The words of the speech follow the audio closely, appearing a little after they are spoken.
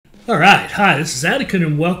All right, hi, this is Atticus,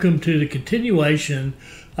 and welcome to the continuation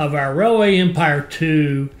of our Railway Empire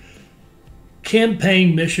 2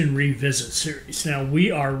 Campaign Mission Revisit series. Now,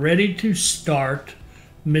 we are ready to start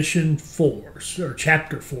Mission 4, or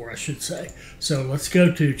Chapter 4, I should say. So let's go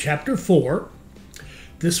to Chapter 4.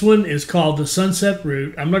 This one is called the Sunset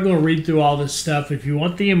Route. I'm not going to read through all this stuff. If you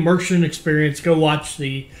want the immersion experience, go watch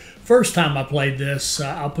the first time I played this.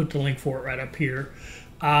 I'll put the link for it right up here.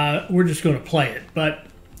 We're just going to play it, but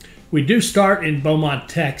we do start in Beaumont,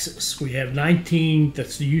 Texas. We have 19,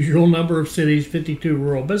 that's the usual number of cities, 52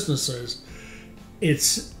 rural businesses.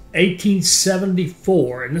 It's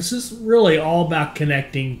 1874, and this is really all about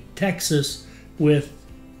connecting Texas with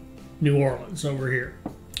New Orleans over here.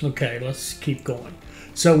 Okay, let's keep going.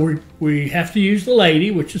 So we have to use the lady,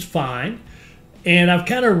 which is fine. And I've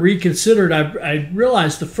kind of reconsidered. I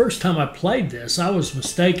realized the first time I played this, I was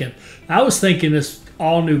mistaken. I was thinking this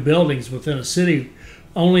all new buildings within a city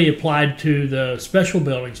only applied to the special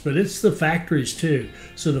buildings, but it's the factories too.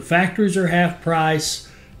 So the factories are half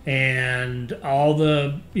price, and all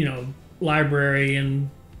the, library and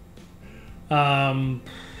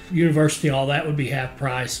university, all that would be half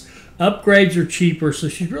price. Upgrades are cheaper, so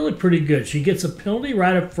she's really pretty good. She gets a penalty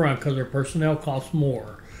right up front because her personnel costs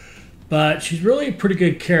more. But she's really a pretty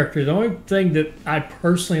good character. The only thing that I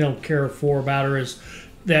personally don't care for about her is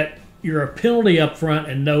that you're a penalty up front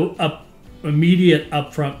and no immediate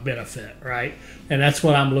upfront benefit, right? And that's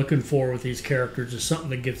what I'm looking for with these characters, is something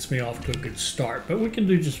that gets me off to a good start. But we can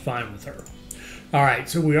do just fine with her. All right,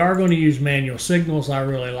 so we are going to use manual signals. I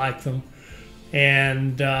really like them.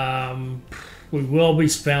 And we will be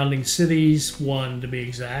founding cities, 1 to be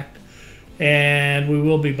exact. And we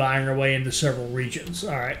will be buying our way into several regions.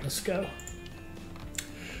 All right, let's go.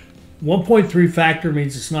 1.3 factor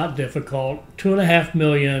means it's not difficult. 2.5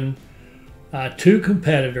 million, 2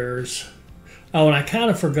 competitors. Oh, and I kind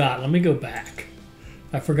of forgot. Let me go back.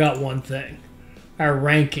 I forgot one thing. Our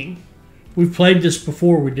ranking. We've played this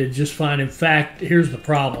before. We did just fine. In fact, here's the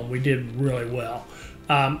problem. We did really well.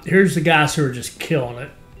 Here's the guys who are just killing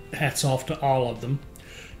it. Hats off to all of them.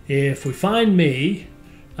 If we find me,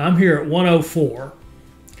 I'm here at 104,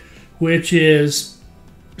 which is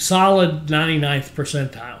solid 99th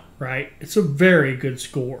percentile, right? It's a very good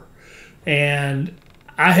score. And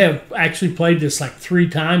I have actually played this like 3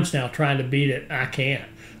 times now trying to beat it. I can't.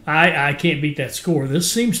 I can't beat that score.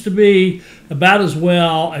 This seems to be about as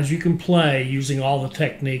well as you can play using all the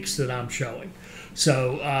techniques that I'm showing.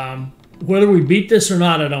 So whether we beat this or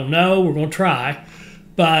not, I don't know. We're going to try.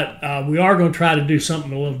 But we are going to try to do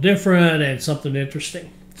something a little different and something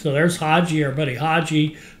interesting. So there's Haji, our buddy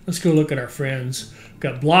Haji. Let's go look at our friends. We've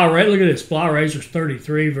got Blah Ray. Look at this. Blah Razor's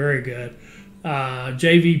 33. Very good.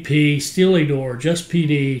 JVP, Steely Door, Just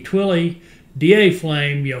PD, Twilly, DA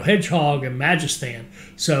Flame, Hedgehog, and Magistan.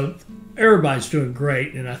 So everybody's doing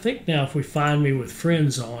great. And I think now if we find me with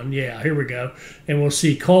friends on, yeah, here we go. And we'll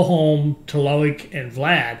see Colholm, Taloic, and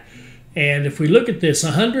Vlad. And if we look at this,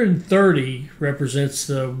 130 represents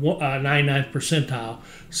the 99th percentile.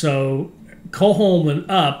 So Colholm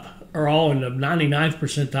and up are all in the 99th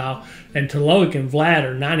percentile, and Taloic and Vlad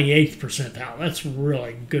are 98th percentile. That's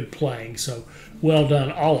really good playing, so well done,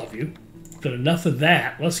 all of you. But enough of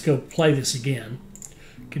that. Let's go play this again.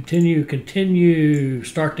 Continue,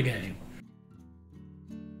 start the game.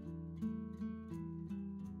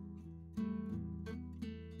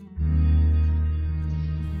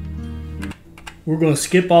 We're going to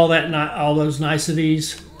skip all those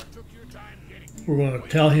niceties. We're going to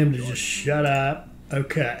tell him to just shut up.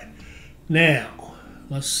 Okay. Now,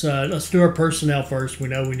 let's do our personnel first. We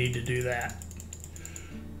know we need to do that.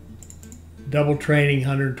 Double training,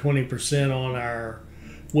 120% on our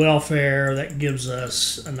welfare. That gives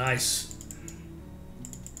us a nice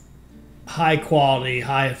high quality,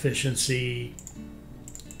 high efficiency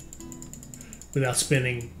without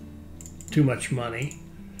spending too much money.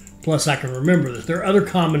 Plus, I can remember this. There are other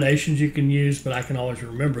combinations you can use, but I can always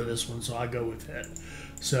remember this one, so I go with it.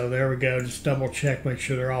 So there we go. Just double check, make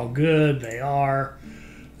sure they're all good. They are.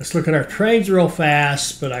 Let's look at our trains real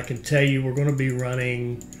fast, but I can tell you we're going to be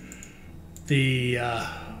running the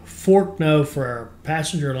Forkno for our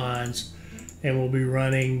passenger lines, and we'll be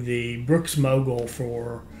running the Brooks Mogul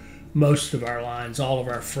for most of our lines, all of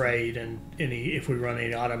our freight, and if we run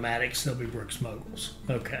any automatics, they'll be Brooks Moguls.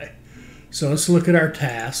 Okay. So let's look at our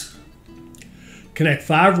task. Connect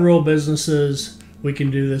 5 rural businesses. We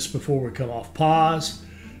can do this before we come off pause.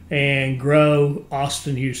 And grow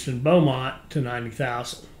Austin, Houston, Beaumont to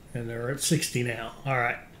 90,000. And they're at 60 now. All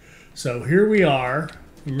right. So here we are.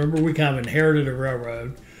 Remember, we kind of inherited a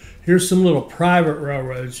railroad. Here's some little private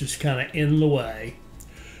railroads just kind of in the way.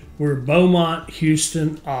 We're Beaumont,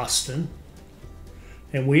 Houston, Austin.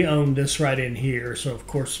 And we own this right in here. So of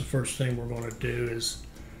course the first thing we're going to do is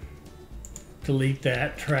delete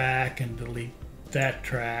that track and delete that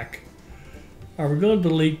track. Are we going to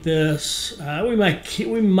delete this? We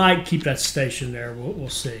might keep that station there. We'll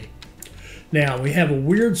see. Now we have a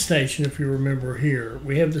weird station. If you remember here,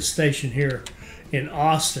 we have the station here in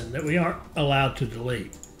Austin that we aren't allowed to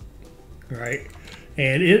delete, right?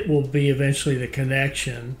 And it will be eventually the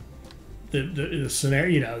connection. The scenario,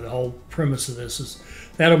 you know, the whole premise of this is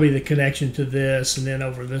that'll be the connection to this, and then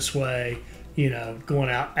over this way, you know, going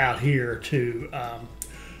out here to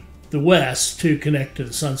the west to connect to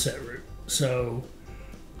the Sunset route. So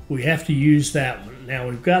we have to use that one. Now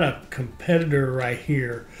we've got a competitor right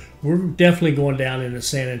here. We're definitely going down into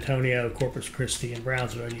San Antonio, Corpus Christi, and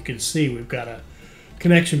Brownsville. And you can see we've got a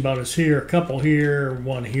connection bonus here, a couple here,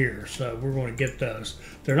 one here. So we're going to get those.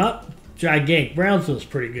 They're not gigantic. Brownsville's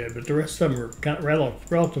pretty good, but the rest of them are kind of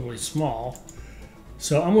relatively small.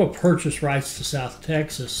 So I'm going to purchase rights to South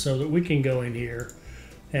Texas so that we can go in here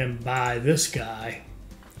and buy this guy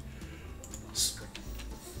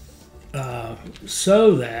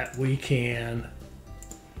so that we can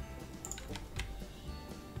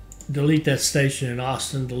delete that station in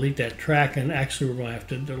Austin, delete that track, and actually we're going to have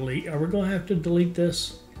to delete. Are we going to have to delete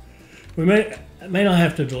this? We may not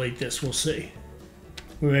have to delete this. We'll see.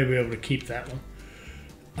 We may be able to keep that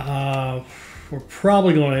one. We're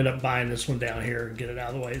probably going to end up buying this one down here and get it out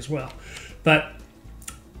of the way as well. But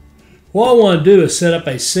what I want to do is set up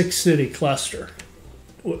a 6-city cluster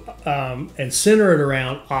and center it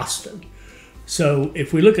around Austin. So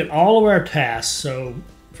if we look at all of our tasks, so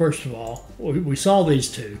first of all, we saw these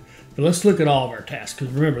two, but let's look at all of our tasks.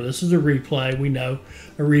 Because remember, this is a replay. We know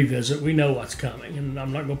a revisit. We know what's coming, and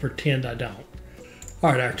I'm not going to pretend I don't.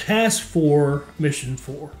 All right, our task 4, mission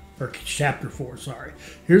 4. Or chapter 4, sorry.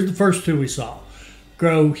 Here's the first two we saw.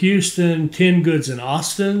 Grow Houston, 10 goods in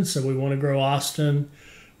Austin. So we want to grow Austin.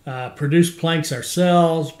 Produce planks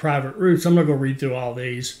ourselves, private routes. I'm not going to read through all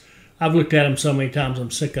these. I've looked at them so many times,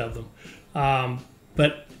 I'm sick of them.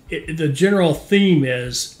 But the general theme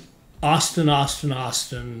is Austin, Austin,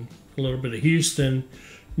 Austin, a little bit of Houston,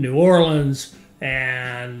 New Orleans,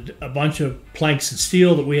 and a bunch of planks and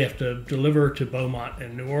steel that we have to deliver to Beaumont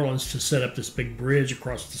and New Orleans to set up this big bridge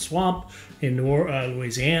across the swamp in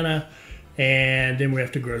Louisiana. And then we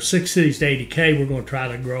have to grow 6 cities to 80K. We're going to try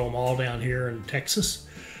to grow them all down here in Texas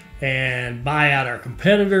and buy out our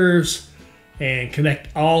competitors and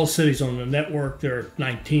connect all the cities on the network. There are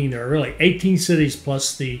 19. There are really 18 cities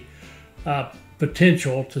plus the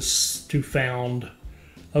potential to found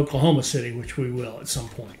Oklahoma City, which we will at some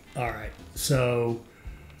point. All right, so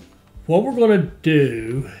what we're going to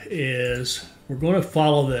do is we're going to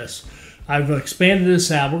follow this. I've expanded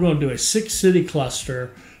this out. We're going to do a 6-city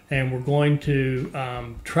cluster, and we're going to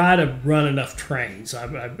try to run enough trains. I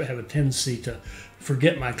have a tendency to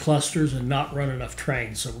forget my clusters and not run enough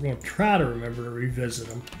trains, so we're going to try to remember to revisit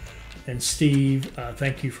them. And Steve,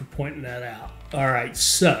 thank you for pointing that out. All right,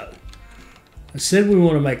 so I said we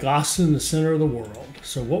want to make Austin the center of the world.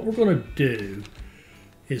 So what we're going to do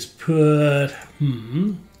is we're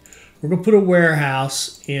going to put a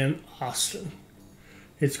warehouse in Austin.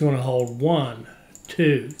 It's going to hold 1,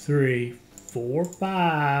 2, 3, 4,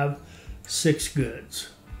 5, 6 goods.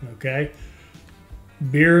 Okay,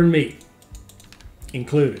 beer and meat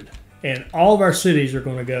included, and all of our cities are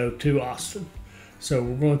going to go to Austin. So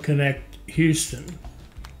we're going to connect Houston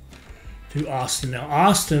to Austin. Now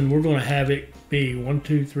Austin, we're going to have it be 1,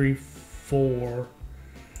 2, 3, 4.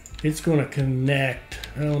 It's going to connect.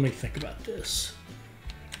 Let me think about this.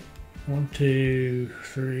 1, 2,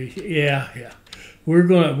 3. Yeah. We're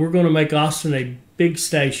gonna make Austin a big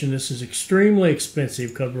station. This is extremely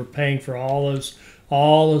expensive because we're paying for all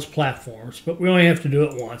those platforms, but we only have to do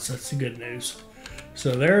it once. That's the good news.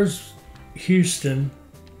 So there's Houston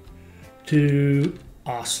to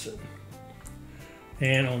Austin,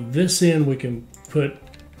 and on this end we can put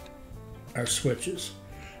our switches.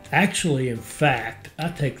 Actually, in fact, I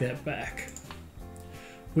take that back.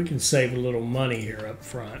 We can save a little money here up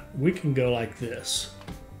front. We can go like this.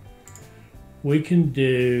 We can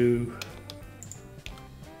do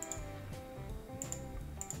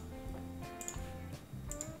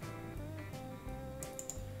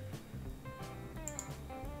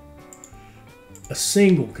a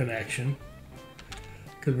single connection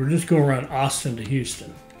because we're just going to run Austin to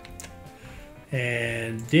Houston.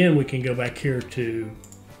 And then we can go back here to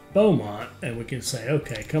Beaumont and we can say,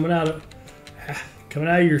 okay, coming out of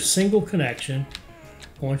your single connection,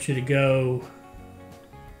 I want you to go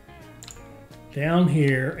down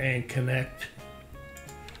here and connect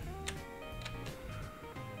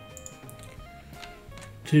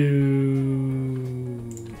to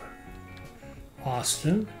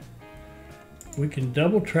Austin. We can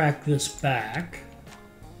double track this back,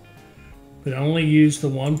 but only use the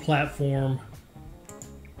one platform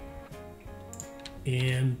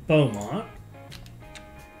in Beaumont.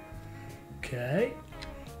 Okay.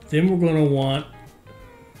 Then we're going to want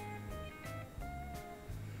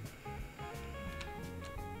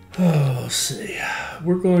let's see.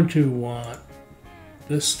 We're going to want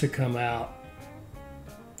this to come out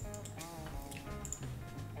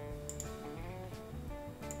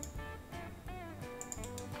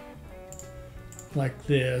like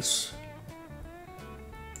this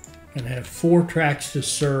and have 4 tracks to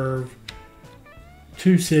serve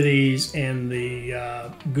 2 cities and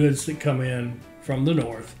the goods that come in from the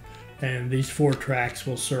north, and these 4 tracks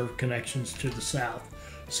will serve connections to the south.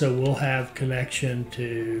 So we'll have connection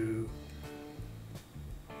to,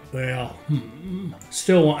 well,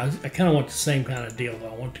 still want, I kind of want the same kind of deal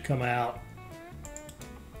though. I want to come out,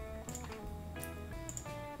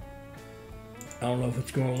 I don't know if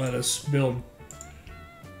it's going to let us build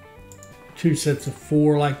 2 sets of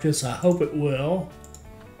 4 like this. I hope it will.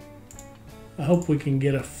 I hope we can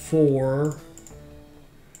get a 4.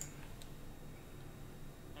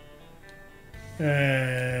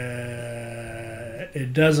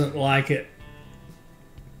 It doesn't like it.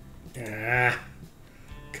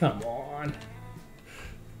 Come on.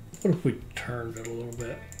 What if we turned it a little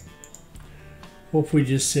bit? What if we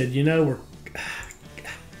just said, you know,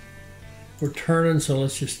 we're turning, so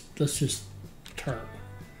let's just turn.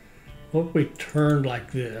 What if we turned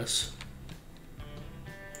like this?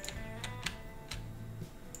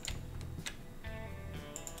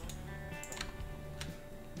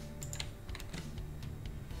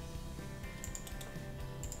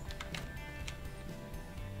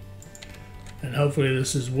 And hopefully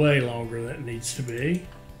this is way longer than it needs to be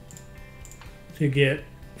to get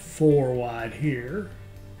 4 wide here.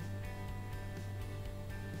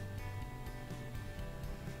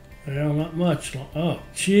 Well, not much. Oh,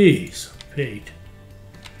 jeez, Pete.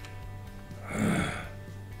 How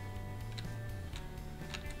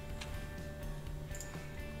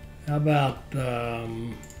about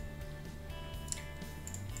 2?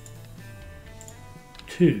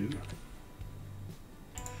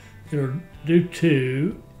 It'll do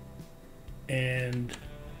 2, and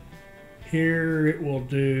here it will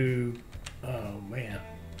do, oh man,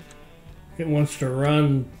 it wants to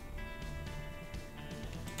run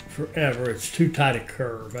forever. It's too tight a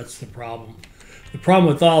curve. That's the problem. The problem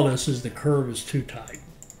with all this is the curve is too tight.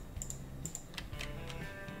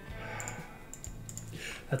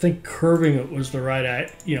 I think curving it was the right,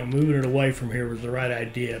 moving it away from here was the right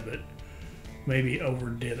idea, but maybe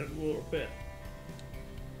overdid it a little bit.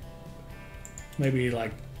 Maybe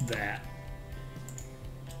like that.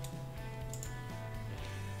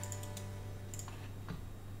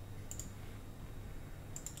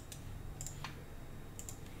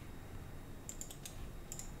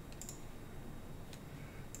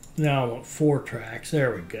 Now I want 4 tracks.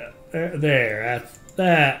 There we go. There.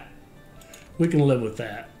 That. We can live with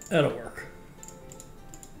that. That'll work.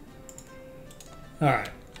 All right.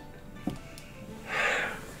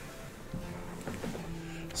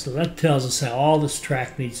 So that tells us how all this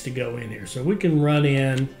track needs to go in here. So we can run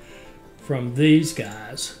in from these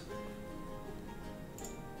guys.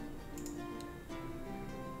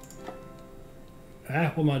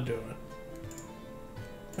 What am I doing?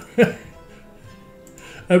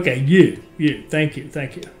 Okay, you. Thank you.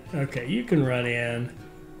 Okay, you can run in.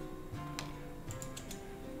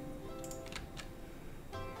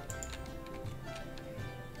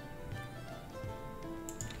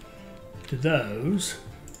 To those.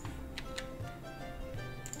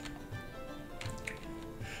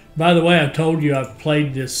 By the way, I told you I've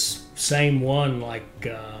played this same one like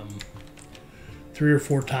 3 or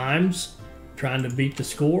 4 times, trying to beat the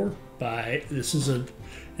score. And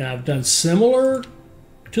I've done similar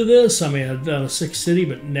to this. I mean, I've done a 6 city,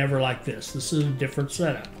 but never like this. This is a different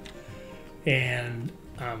setup, and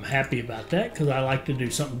I'm happy about that because I like to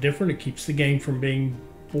do something different. It keeps the game from being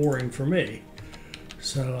boring for me.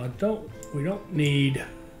 So we don't need.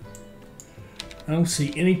 I don't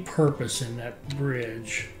see any purpose in that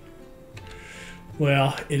bridge.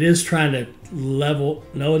 Well, it is trying to level.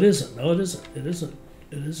 No, it isn't. No, it isn't. It isn't.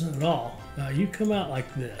 It isn't at all. Now you come out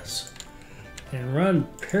like this and run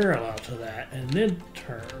parallel to that and then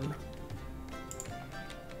turn.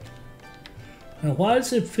 Now, why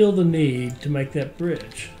does it feel the need to make that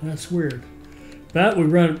bridge? That's weird. But we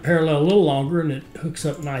run it parallel a little longer and it hooks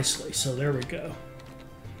up nicely. So there we go.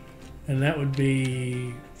 And that would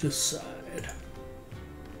be this side.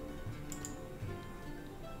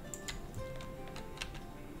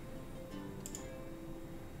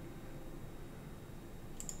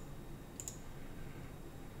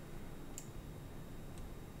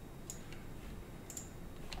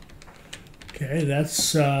 Okay,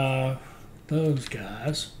 that's those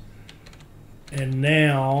guys. And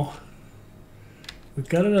now we've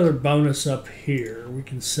got another bonus up here. We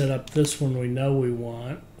can set up this one we know we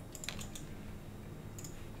want.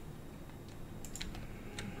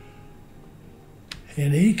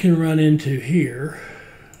 And he can run into here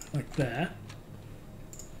like that.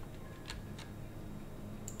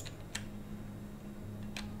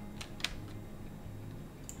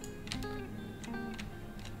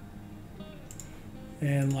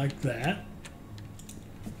 And like that.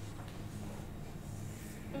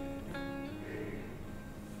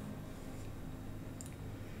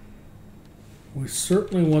 We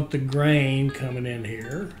certainly want the grain coming in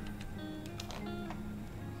here.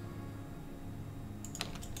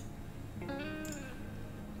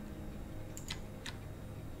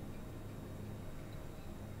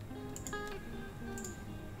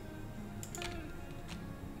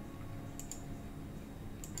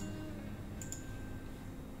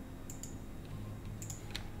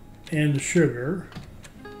 And the sugar.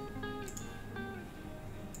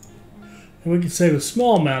 And we can save a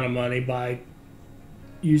small amount of money by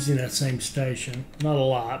using that same station. Not a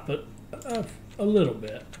lot, but a little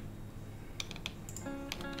bit.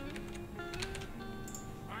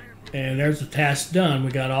 And there's the task done.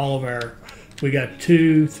 We got all of our, we got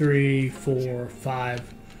 2, 3, 4,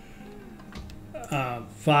 5,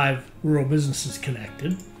 5 rural businesses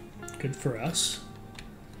connected. Good for us.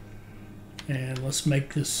 And let's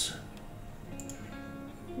make this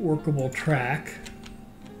workable track.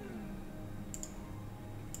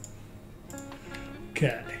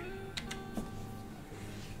 Okay.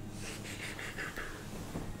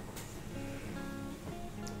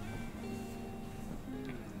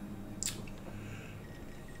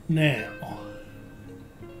 Now,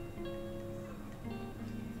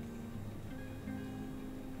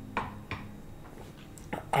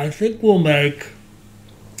 I think we'll make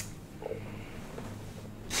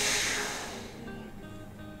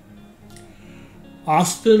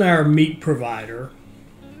Austin our meat provider,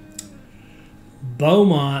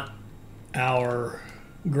 Beaumont our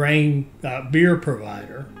grain beer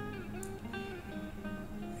provider.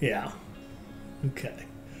 Yeah. Okay.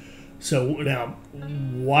 So now,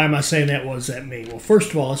 why am I saying that? What does that mean? Well,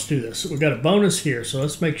 first of all, let's do this. We've got a bonus here, so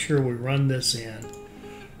let's make sure we run this in,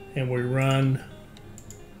 and we run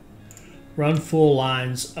full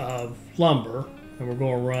lines of lumber, and we're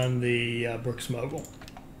going to run the Brooks Mogul.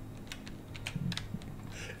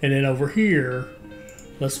 And then over here,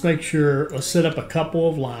 let's make sure, let's set up a couple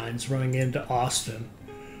of lines running into Austin,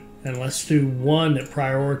 and let's do one that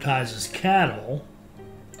prioritizes cattle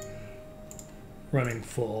running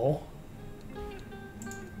full,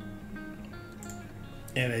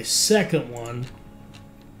 and a second one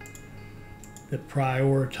that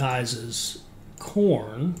prioritizes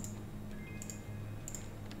corn.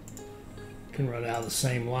 Can run out of the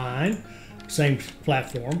same line, same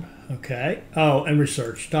platform. Okay. Oh, and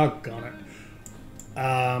research. Doggone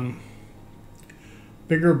it.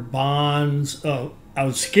 Bigger bonds. Oh, I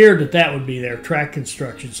was scared that that would be there. Track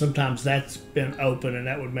construction. Sometimes that's been open, and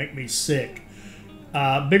that would make me sick.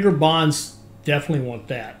 Bigger bonds, definitely want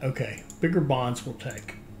that. Okay. Bigger bonds we'll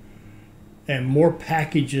take. And more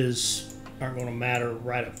packages aren't going to matter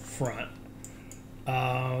right up front.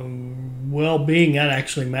 Well-being, that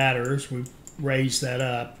actually matters. We've raised that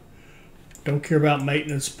up. Don't care about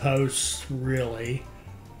maintenance posts, really.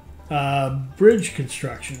 Bridge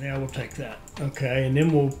construction, yeah, we'll take that. Okay, and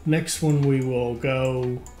then we'll, next one we will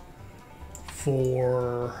go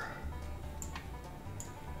for,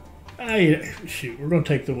 shoot, we're going to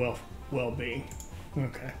take the well-being.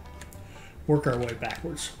 Okay, work our way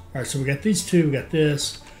backwards. All right, so we got these two, we got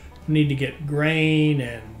this. We need to get grain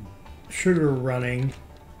and sugar running.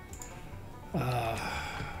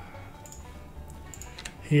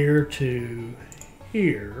 Here to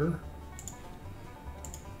here.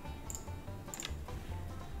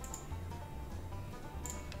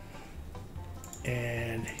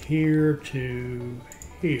 And here to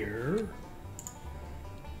here.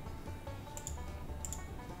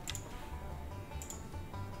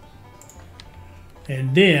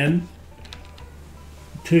 And then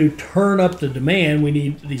to turn up the demand, we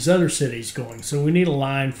need these other cities going. So we need a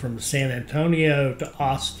line from San Antonio to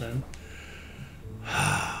Austin.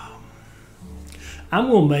 I'm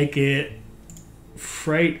going to make it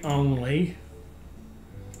freight only.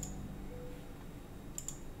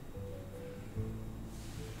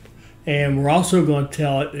 And we're also going to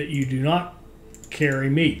tell it that you do not carry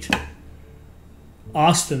meat.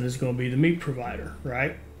 Austin is going to be the meat provider,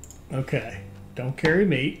 right? Okay. Don't carry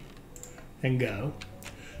meat and go.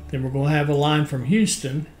 Then we're going to have a line from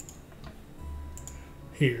Houston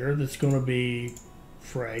here that's going to be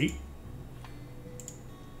freight.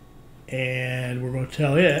 And we're going to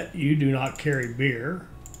tell it, you do not carry beer.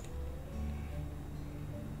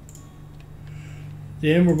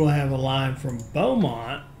 Then we're going to have a line from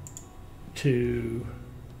Beaumont to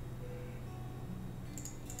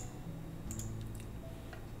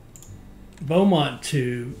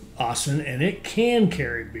Austin, and it can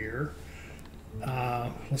carry beer.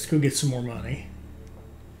 Let's go get some more money.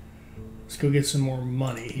 Let's go get some more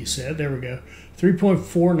money, he said. There we go.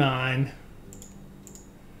 3.49.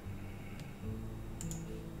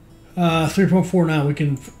 3.49. We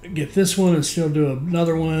can get this one and still do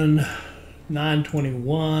another one.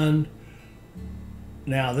 921.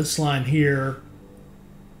 Now this line here,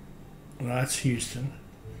 well, that's Houston.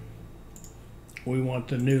 We want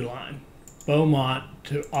the new line. Beaumont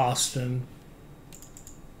to Austin.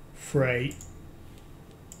 Freight.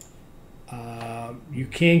 You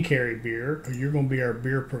can carry beer because you're going to be our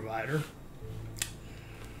beer provider.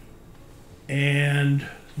 And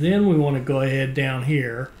then we want to go ahead down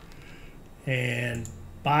here and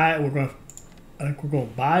buy. I think we're going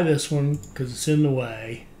to buy this one because it's in the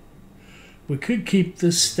way. We could keep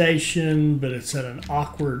this station, but it's at an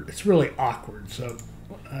awkward. It's really awkward, so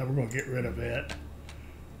we're going to get rid of it.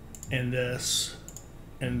 And this,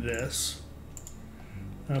 and this.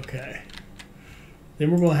 Okay. Then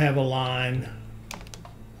we're going to have a line,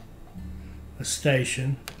 a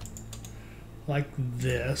station, like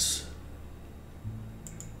this.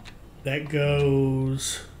 That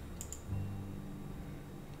goes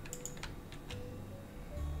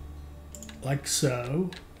like so.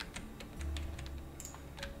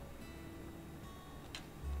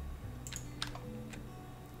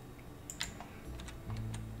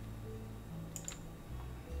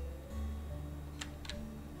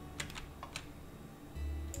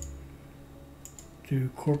 To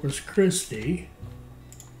Corpus Christi,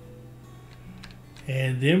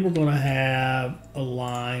 and then we're going to have a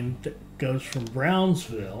line that goes from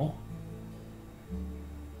Brownsville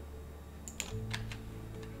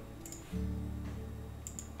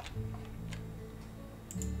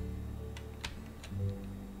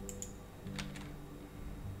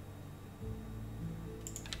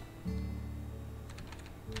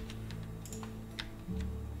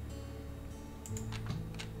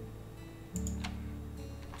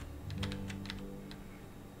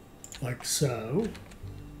like so.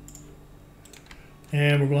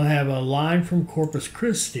 And we're going to have a line from Corpus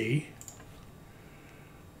Christi.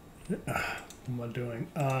 What am I doing?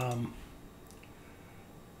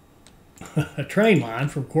 A train line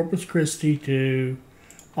from Corpus Christi to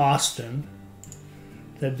Austin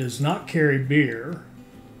that does not carry beer.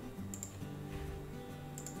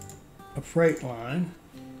 A freight line.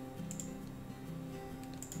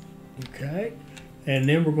 Okay. And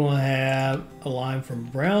then we're going to have a line from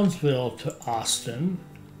Brownsville to Austin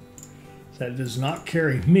that does not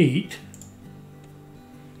carry meat.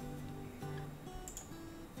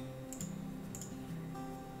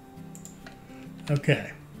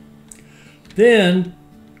 Okay. Then,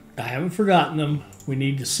 I haven't forgotten them. We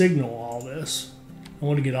need to signal all this. I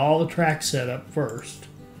want to get all the tracks set up first.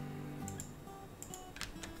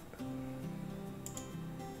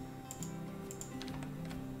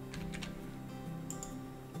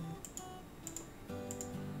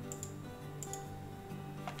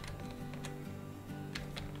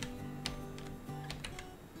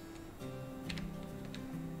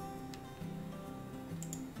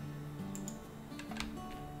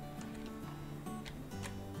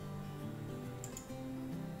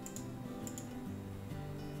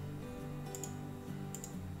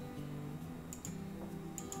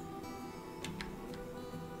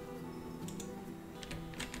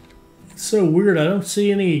 So weird. I don't see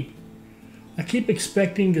any. I keep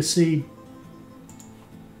expecting to see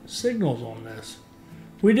signals on this.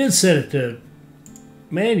 We did set it to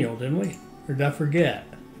manual, didn't we? Or did I forget?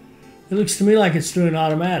 It looks to me like it's doing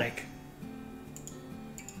automatic.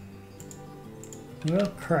 Well,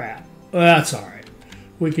 crap. Well, that's all right.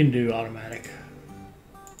 We can do automatic.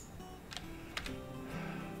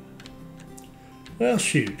 Well,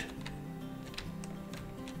 shoot.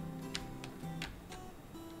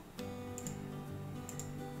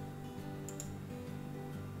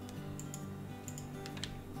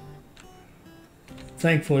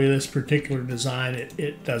 Thankfully, this particular design,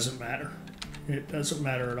 it doesn't matter. It doesn't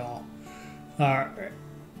matter at all. All right.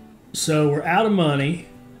 So we're out of money.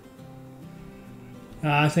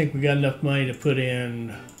 I think we got enough money to put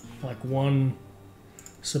in like one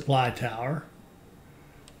supply tower.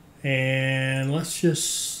 And let's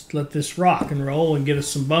just let this rock and roll and get us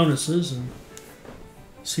some bonuses and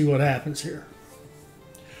see what happens here.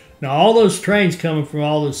 Now all those trains coming from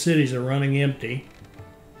all those cities are running empty.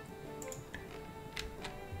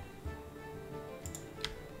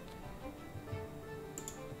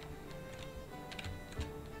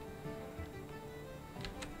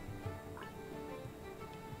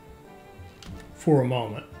 For a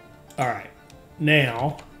moment. All right,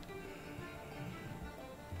 now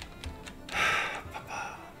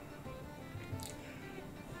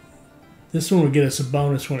this one will get us a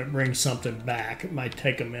bonus when it brings something back. It might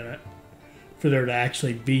take a minute for there to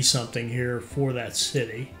actually be something here for that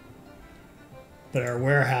city. But our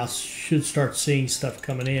warehouse should start seeing stuff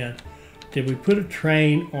coming in. Did we put a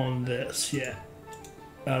train on this yet?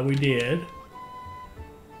 We did.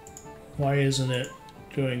 Why isn't it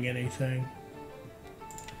doing anything?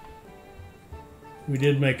 We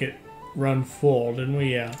did make it run full, didn't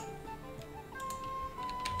we? Yeah.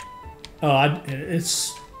 Oh,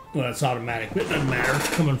 it's automatic, but it doesn't matter.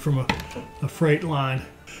 It's coming from a freight line.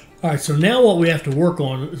 All right, so now what we have to work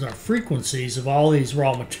on is our frequencies of all these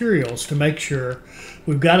raw materials to make sure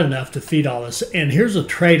we've got enough to feed all this. And here's a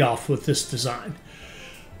trade-off with this design.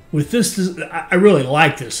 With this, I really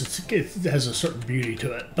like this. It has a certain beauty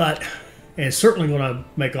to it, and it's certainly going to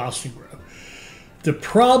make Austin grow. The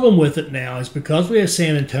problem with it now is because we have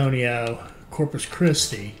San Antonio, Corpus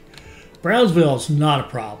Christi, Brownsville is not a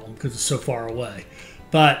problem because it's so far away.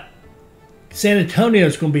 But San Antonio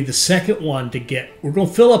is going to be the second one to get. We're going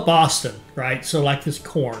to fill up Austin, right? So like this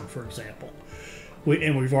corn, for example,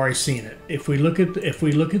 and we've already seen it. If we look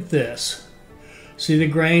at this, see the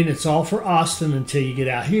grain? It's all for Austin until you get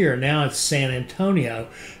out here. Now it's San Antonio,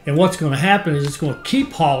 and what's going to happen is it's going to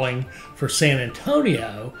keep hauling for San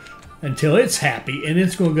Antonio until it's happy, and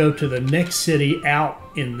it's going to go to the next city out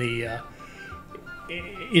in the,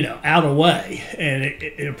 out away, and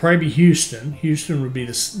it'll probably be Houston. Houston would be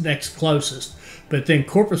the next closest, but then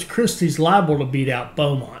Corpus Christi's liable to beat out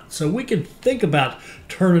Beaumont. So we can think about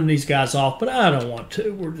turning these guys off, but I don't want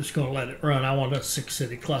to. We're just going to let it run. I want a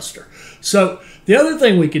 6-city cluster. So the other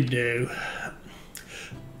thing we could do,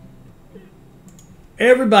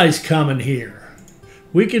 everybody's coming here.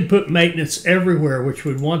 We could put maintenance everywhere, which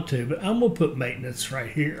we'd want to, but I'm going to put maintenance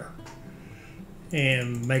right here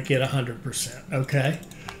and make it 100%, okay?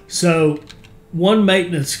 So one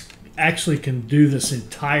maintenance actually can do this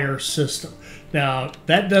entire system. Now,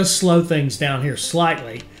 that does slow things down here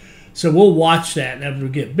slightly, so we'll watch that, and as we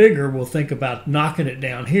get bigger, we'll think about knocking it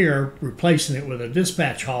down here, replacing it with a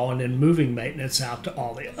dispatch hall, and then moving maintenance out to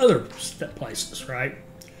all the other places, right?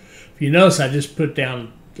 If you notice, I just put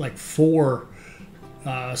down like 4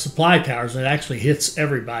 supply towers, and it actually hits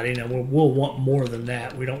everybody. Now we'll want more than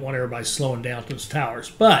that. We don't want everybody slowing down to those towers,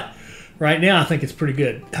 but right now I think it's pretty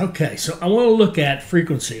good. Okay, so I want to look at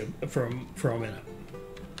frequency for a minute.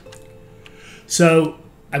 So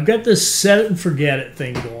I've got this set it and forget it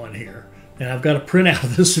thing going here, and I've got to print out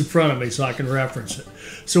this in front of me so I can reference it.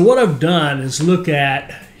 So what I've done is look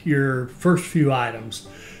at your first few items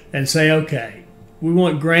and say, okay, we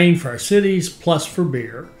want grain for our cities plus for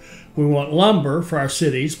beer. We want lumber for our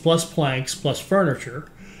cities, plus planks, plus furniture.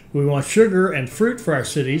 We want sugar and fruit for our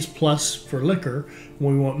cities, plus for liquor.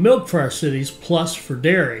 We want milk for our cities, plus for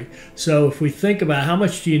dairy. So if we think about how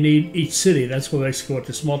much do you need each city, that's basically what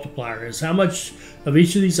this multiplier is. How much of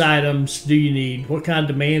each of these items do you need? What kind of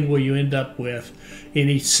demand will you end up with in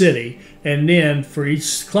each city? And then for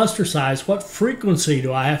each cluster size, what frequency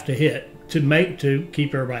do I have to hit to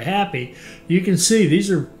keep everybody happy? You can see these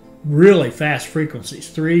are really fast frequencies: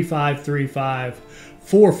 3, 5, 3, 5,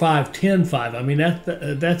 4, 5, 10, 5. I mean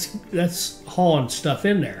that's hauling stuff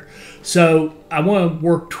in there. So I want to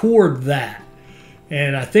work toward that,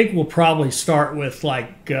 and I think we'll probably start with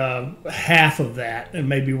like half of that, and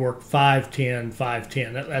maybe work 5, 10, 5,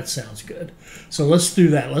 10. That sounds good. So let's do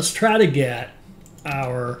that. Let's try to get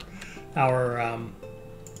our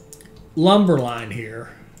lumber line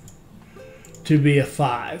here to be a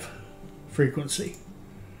 5 frequency.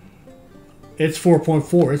 It's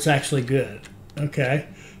 4.4. It's actually good. Okay.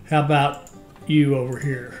 How about you over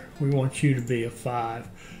here? We want you to be a 5.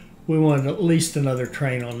 We want at least another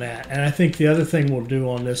train on that. And I think the other thing we'll do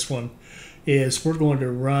on this one is we're going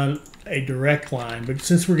to run a direct line. But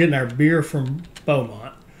since we're getting our beer from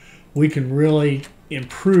Beaumont, we can really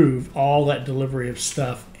improve all that delivery of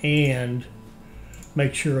stuff and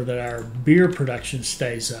make sure that our beer production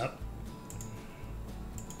stays up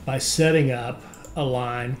by setting up a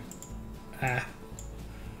line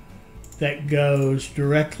that goes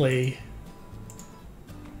directly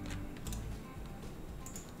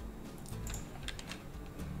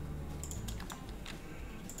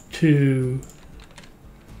to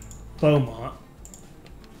Beaumont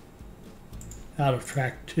out of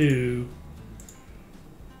track 2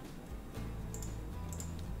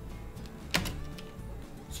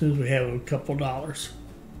 soon as we have a couple dollars.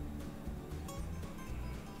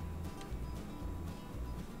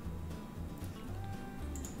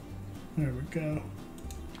 There we go.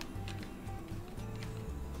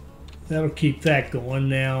 That'll keep that going.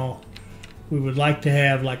 Now, we would like to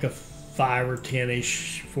have like a 5 or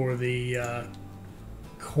 10-ish for the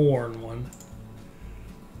corn one.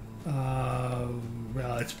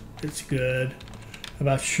 Well, it's good. How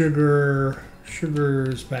about sugar?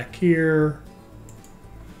 Sugar's back here.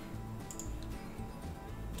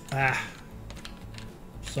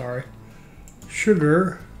 Sorry.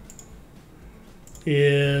 Sugar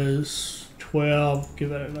is 12. Give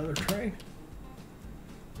that another train.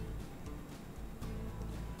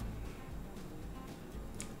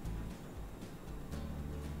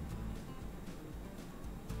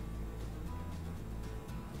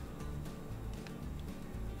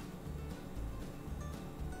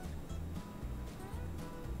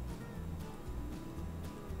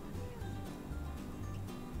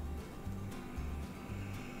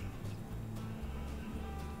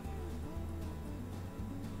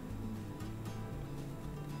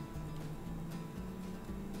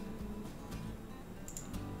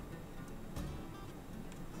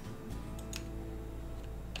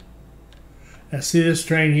 Now see this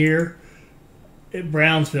train here at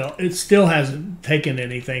Brownsville, it still hasn't taken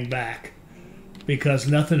anything back because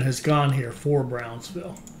nothing has gone here for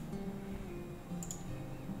Brownsville.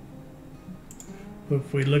 But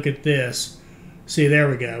if we look at this, see, there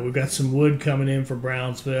we go. We've got some wood coming in for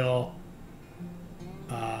Brownsville.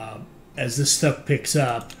 As this stuff picks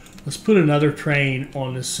up, let's put another train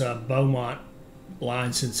on this Beaumont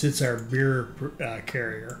line since it's our beer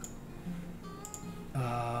carrier.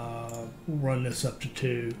 We'll run this up to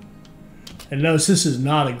 2. And notice this is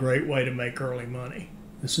not a great way to make early money.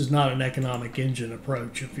 This is not an economic engine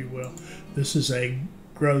approach, if you will. This is a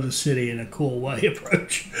grow the city in a cool way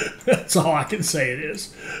approach. That's all I can say it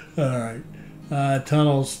is. All right.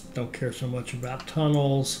 Tunnels, don't care so much about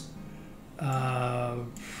tunnels. Well,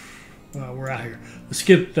 we're out here. Let's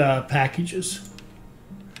skip packages.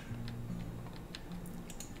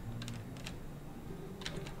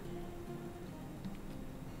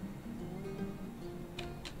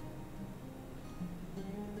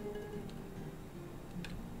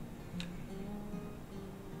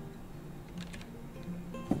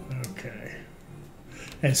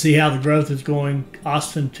 And see how the growth is going.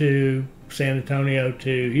 Austin 2, San Antonio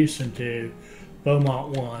 2, Houston 2,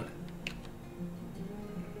 Beaumont 1.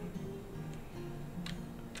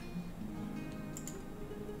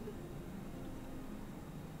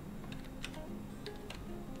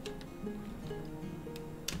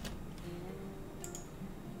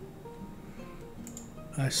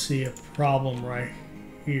 I see a problem right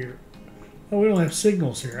here. Oh, we don't have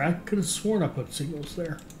signals here. I could have sworn I put signals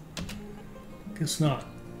there. Guess not.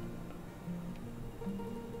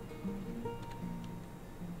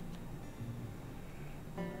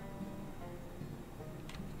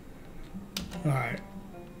 All right.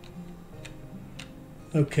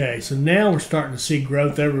 Okay, so now we're starting to see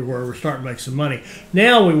growth everywhere. We're starting to make some money.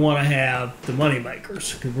 Now we want to have the money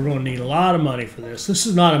makers because we're going to need a lot of money for this. This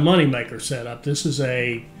is not a money maker setup. This is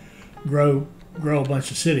a grow a bunch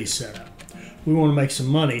of cities setup. We want to make some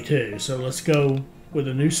money too. So let's go with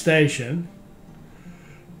a new station.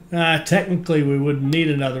 Technically, we wouldn't need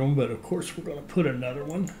another one, but of course we're going to put another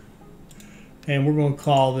one. And we're going to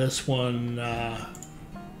call this one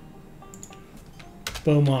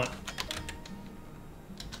Beaumont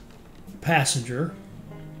Passenger.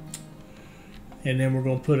 And then we're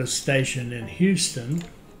going to put a station in Houston.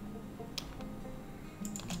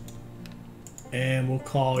 And we'll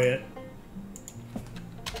call it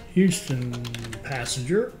Houston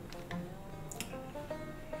Passenger.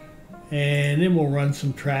 And then we'll run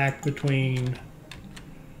some track between...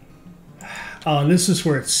 Oh, and this is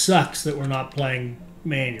where it sucks that we're not playing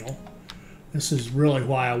manual. This is really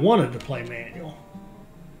why I wanted to play manual.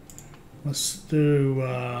 Let's do...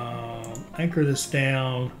 anchor this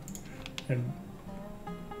down and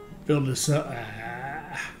build this up.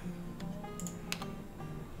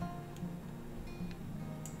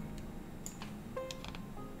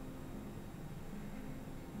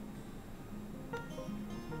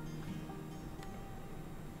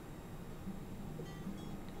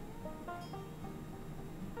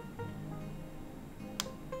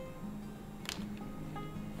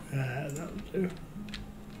 That'll do.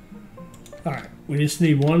 All right, we just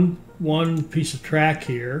need one piece of track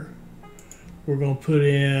here. We're going to put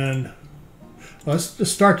in. Let's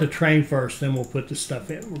just start the train first, then we'll put the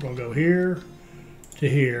stuff in. We're going to go here to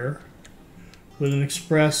here with an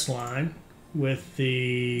express line with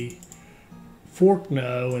the fork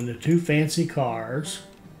no and the 2 fancy cars.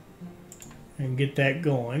 and get that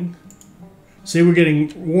going. See, we're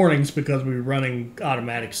getting warnings because we're running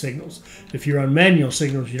automatic signals. If you run manual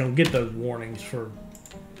signals, you don't get those warnings for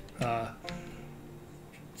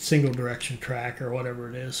single direction track or whatever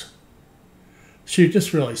it is. Shoot,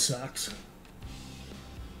 this really sucks.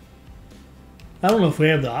 I don't know if we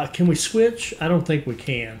have the... Can we switch? I don't think we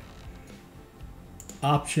can.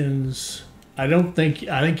 Options. I think you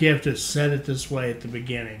have to set it this way at the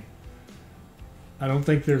beginning. I don't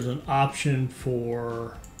think there's an option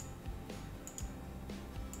for...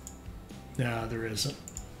 No, there isn't.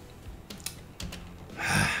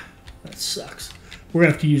 That sucks. We're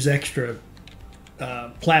going to have to use extra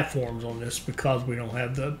platforms on this because we don't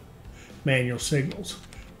have the manual signals.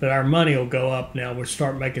 But our money will go up now. We'll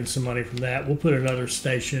start making some money from that. We'll put another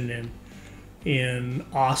station in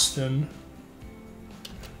Austin.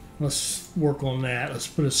 Let's work on that. Let's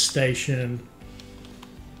put a station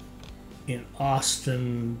in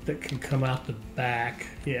Austin that can come out the back.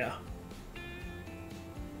 Yeah.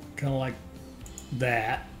 Kind of like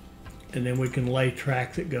that. And then we can lay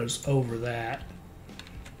track that goes over that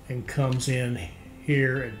and comes in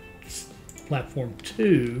here at platform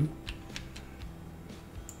 2.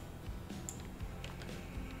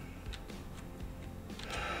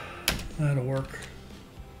 That'll work.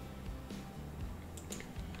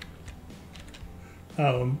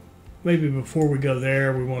 Oh, maybe before we go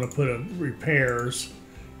there, we want to put a repairs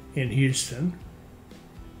in Houston.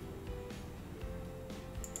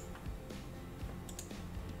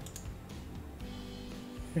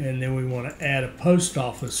 And then we want to add a post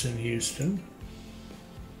office in Houston.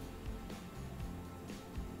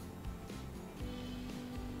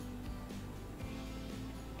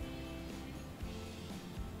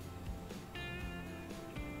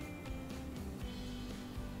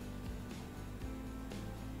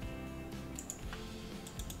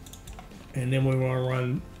 And then we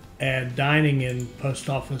want to add dining in post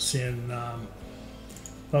office in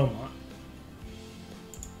Beaumont.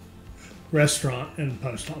 Restaurant and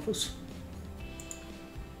post office.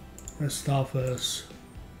 Rest office.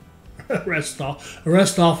 A rest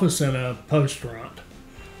office and a post-restaurant.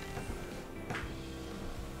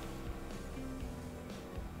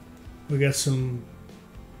 We got some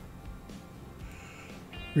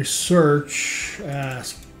research. All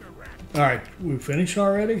right, we finished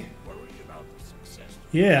already?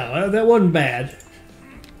 Yeah, that wasn't bad.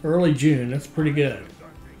 Early June, that's pretty good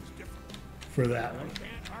for that one.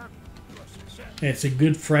 And it's a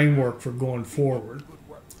good framework for going forward.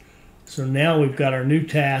 So now we've got our new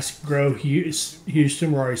task, grow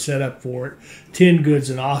Houston. We're already set up for it. 10 goods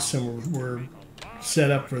in Austin, we're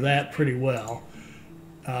set up for that pretty well.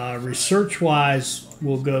 Research-wise,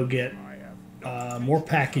 we'll go get more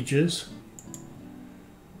packages.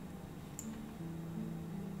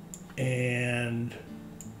 And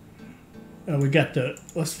we got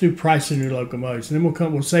let's do price of new locomotives. And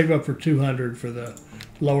then we'll save up for 200 for the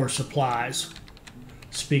lower supplies.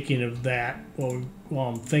 Speaking of that, while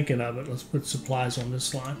I'm thinking of it, let's put supplies on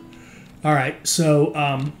this line. All right, so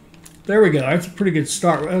there we go. That's a pretty good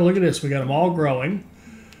start. Oh, look at this. We got them all growing.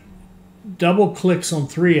 Double clicks on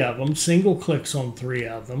 3 of them. Single clicks on 3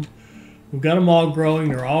 of them. We've got them all growing.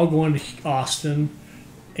 They're all going to Austin.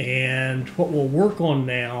 And what we'll work on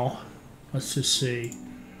now, let's just see.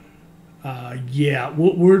 Yeah,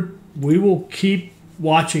 we will keep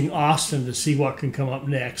watching Austin to see what can come up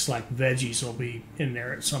next, like veggies will be in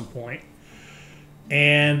there at some point.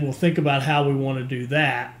 And we'll think about how we want to do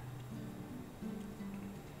that.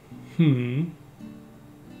 We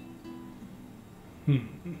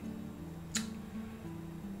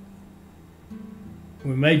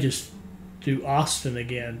may just do Austin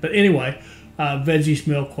again. But anyway, veggies,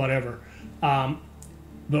 milk, whatever.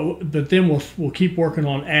 But then we'll keep working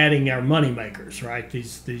on adding our money makers, right?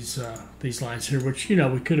 These lines here, which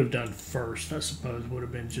we could have done first. I suppose would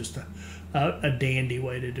have been just a dandy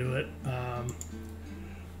way to do it.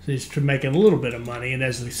 So he's making a little bit of money, and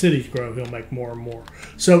as the cities grow, he'll make more and more.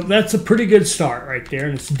 So that's a pretty good start right there,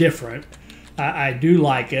 and it's different. I do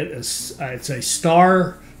like it. It's a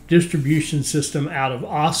star distribution system out of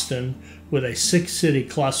Austin with a 6-city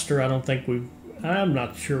cluster. I'm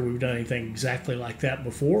not sure we've done anything exactly like that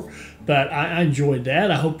before, but I enjoyed that.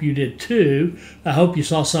 I hope you did too. I hope you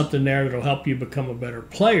saw something there that'll help you become a better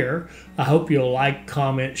player. I hope you'll like,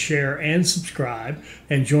 comment, share, and subscribe,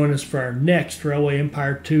 and join us for our next Railway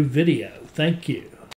Empire 2 video. Thank you.